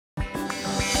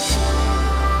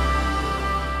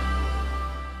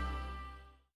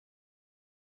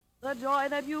the joy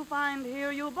that you find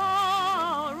here you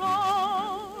borrow.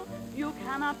 You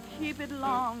cannot keep it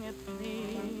long, it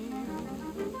seems.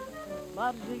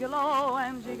 But gigolo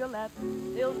and gigolette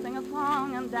still sing a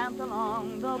song and dance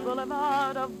along the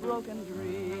boulevard of broken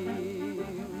dreams.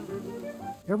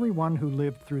 Everyone who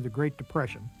lived through the Great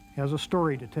Depression has a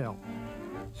story to tell.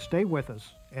 Stay with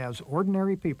us as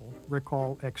ordinary people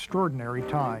recall extraordinary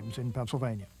times in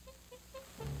Pennsylvania.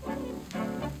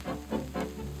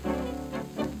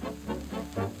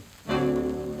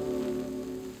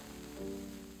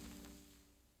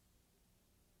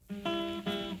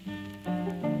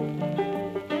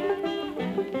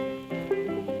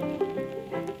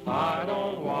 I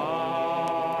don't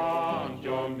want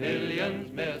your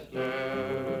millions, mister.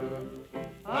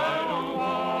 I don't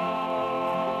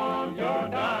want your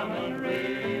diamond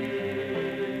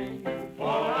ring.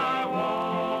 All I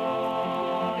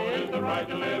want is the right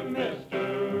to live,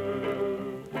 mister.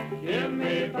 Give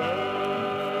me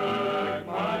back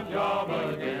my job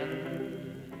again.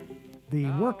 The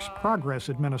Works Progress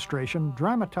Administration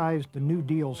dramatized the New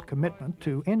Deal's commitment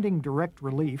to ending direct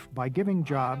relief by giving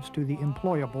jobs to the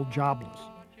employable jobless.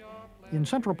 In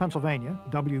central Pennsylvania,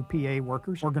 WPA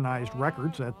workers organized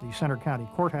records at the Center County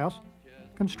Courthouse,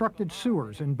 constructed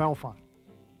sewers in Bellefonte.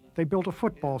 They built a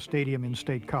football stadium in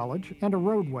State College and a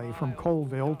roadway from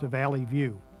Colville to Valley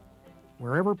View.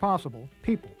 Wherever possible,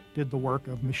 people did the work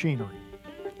of machinery.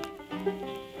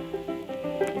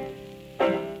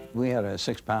 We had a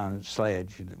 6-pound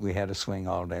sledge that we had to swing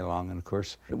all day long, and of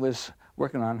course it was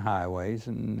working on highways,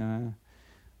 and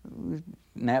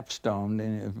nap stone,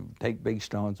 and take big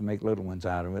stones and make little ones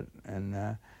out of it, and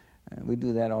we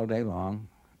do that all day long.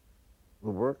 The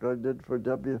work I did for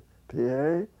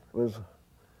WPA was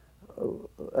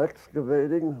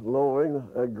excavating, lowering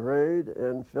a grade,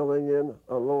 and filling in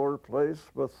a lower place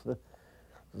with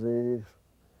the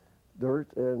dirt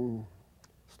and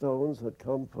stones that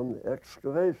come from the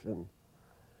excavation.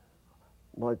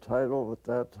 My title at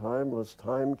that time was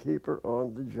timekeeper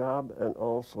on the job and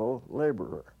also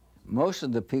laborer. Most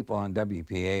of the people on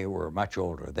WPA were much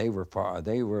older. They were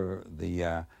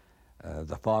the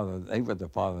father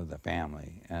of the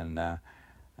family, and of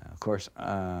course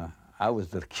I was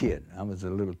the kid. I was a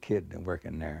little kid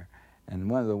working there,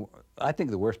 and I think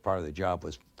the worst part of the job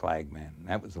was flagman.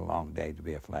 That was a long day to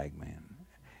be a flagman.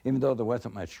 Even though there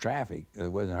wasn't much traffic, there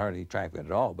wasn't hardly traffic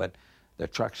at all, but the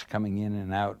trucks coming in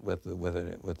and out with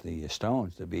the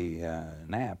stones to be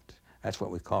napped, that's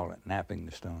what we call it, napping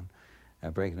the stone,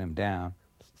 breaking them down.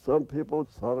 Some people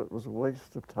thought it was a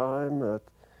waste of time, that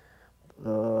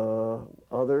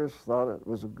others thought it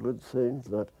was a good thing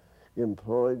that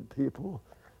employed people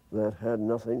that had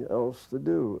nothing else to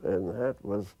do, and that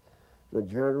was the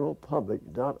general public,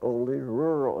 not only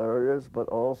rural areas, but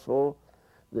also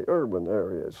the urban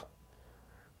areas.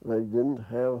 They didn't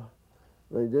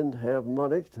have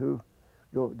money to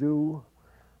go do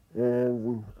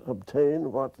and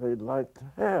obtain what they'd like to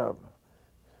have,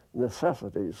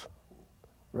 necessities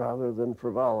rather than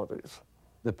frivolities.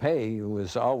 The pay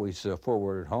was always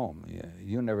forwarded home.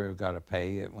 You never got a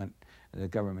pay. It went. The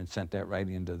government sent that right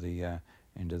into the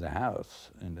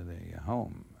house, into the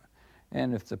home.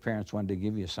 And if the parents wanted to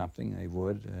give you something, they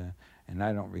would. And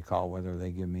I don't recall whether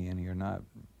they give me any or not.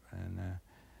 And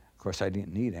of course, I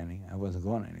didn't need any. I wasn't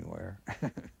going anywhere.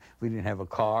 We didn't have a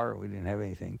car. We didn't have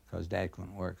anything because Dad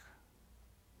couldn't work.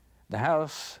 The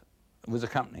house was a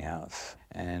company house,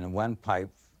 and one pipe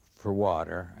for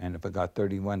water. And if it got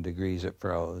 31 degrees, it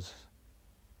froze.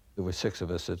 There were 6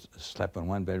 of us that slept in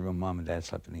one bedroom. Mom and Dad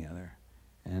slept in the other.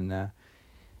 And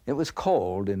it was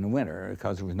cold in the winter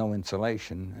because there was no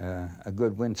insulation. A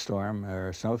good windstorm or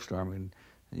a snowstorm, and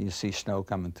you see snow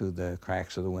coming through the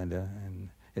cracks of the window, and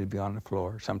it'd be on the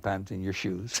floor, sometimes in your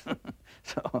shoes.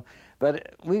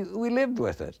 But we lived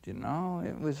with it, you know.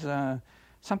 It was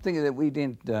something that we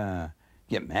didn't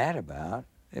get mad about.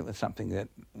 It was something that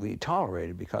we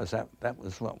tolerated because that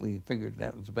was what we figured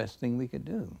that was the best thing we could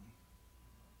do.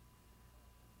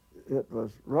 It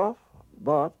was rough,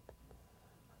 but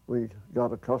we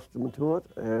got accustomed to it,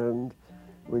 and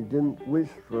we didn't wish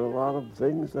for a lot of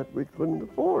things that we couldn't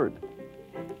afford.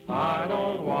 I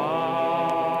don't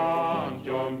want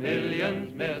your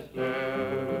millions,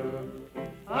 mister.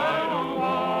 I don't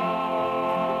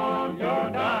want your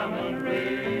diamond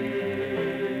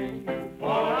ring.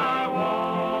 All I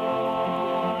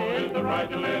want is the right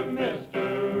to live, mister.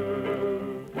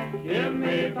 Give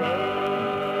me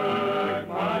back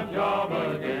my job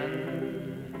again.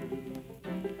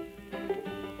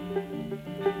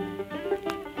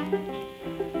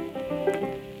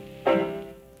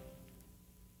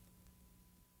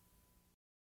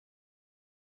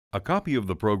 A copy of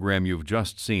the program you've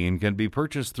just seen can be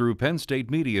purchased through Penn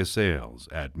State Media Sales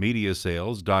at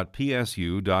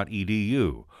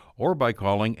mediasales.psu.edu or by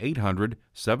calling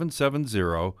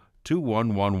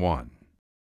 800-770-2111.